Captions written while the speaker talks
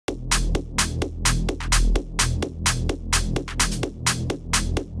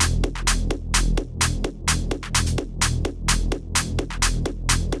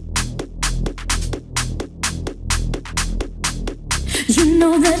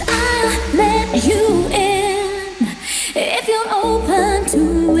know that I'll let you in if you're open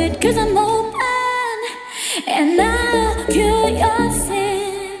to it, 'cause I'm open and I'll cure your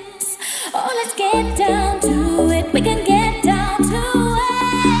sins. Oh, let's get down to it, we can get down to it.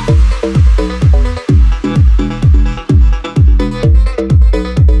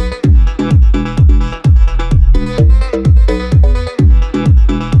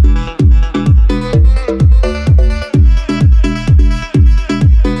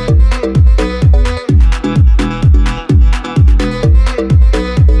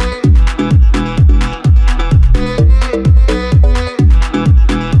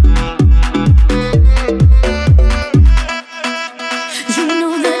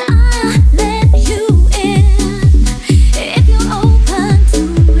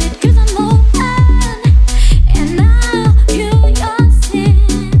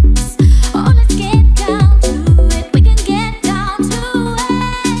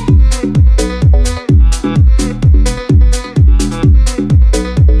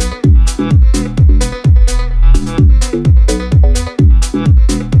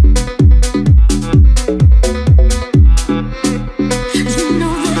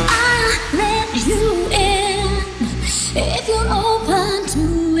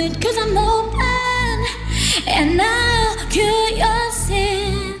 And I'll cure your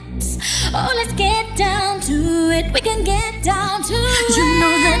sins. Oh, let's get down to it, we can get down to it. You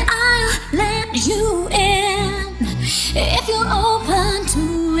know that I'll let you in if you're open to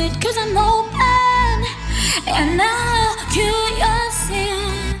it, 'cause I'm open and I'll cure your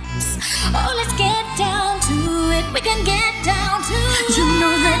sins. Oh, let's get down to it, we can get down to it. You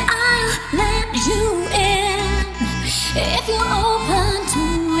know that I'll let you in if you're open to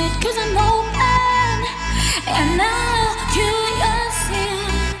it, 'cause I'm open and I'll cure your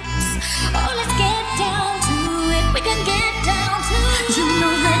sins. Oh, let's get down to it, we can get down to it. You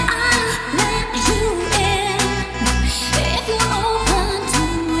know that I'll let you in if you're open to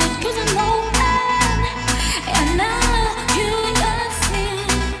it, 'cause I'm open and I'll cure your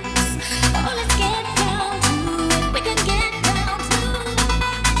sins. Oh, let's get down to it, we can get down to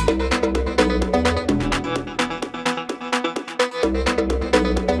it.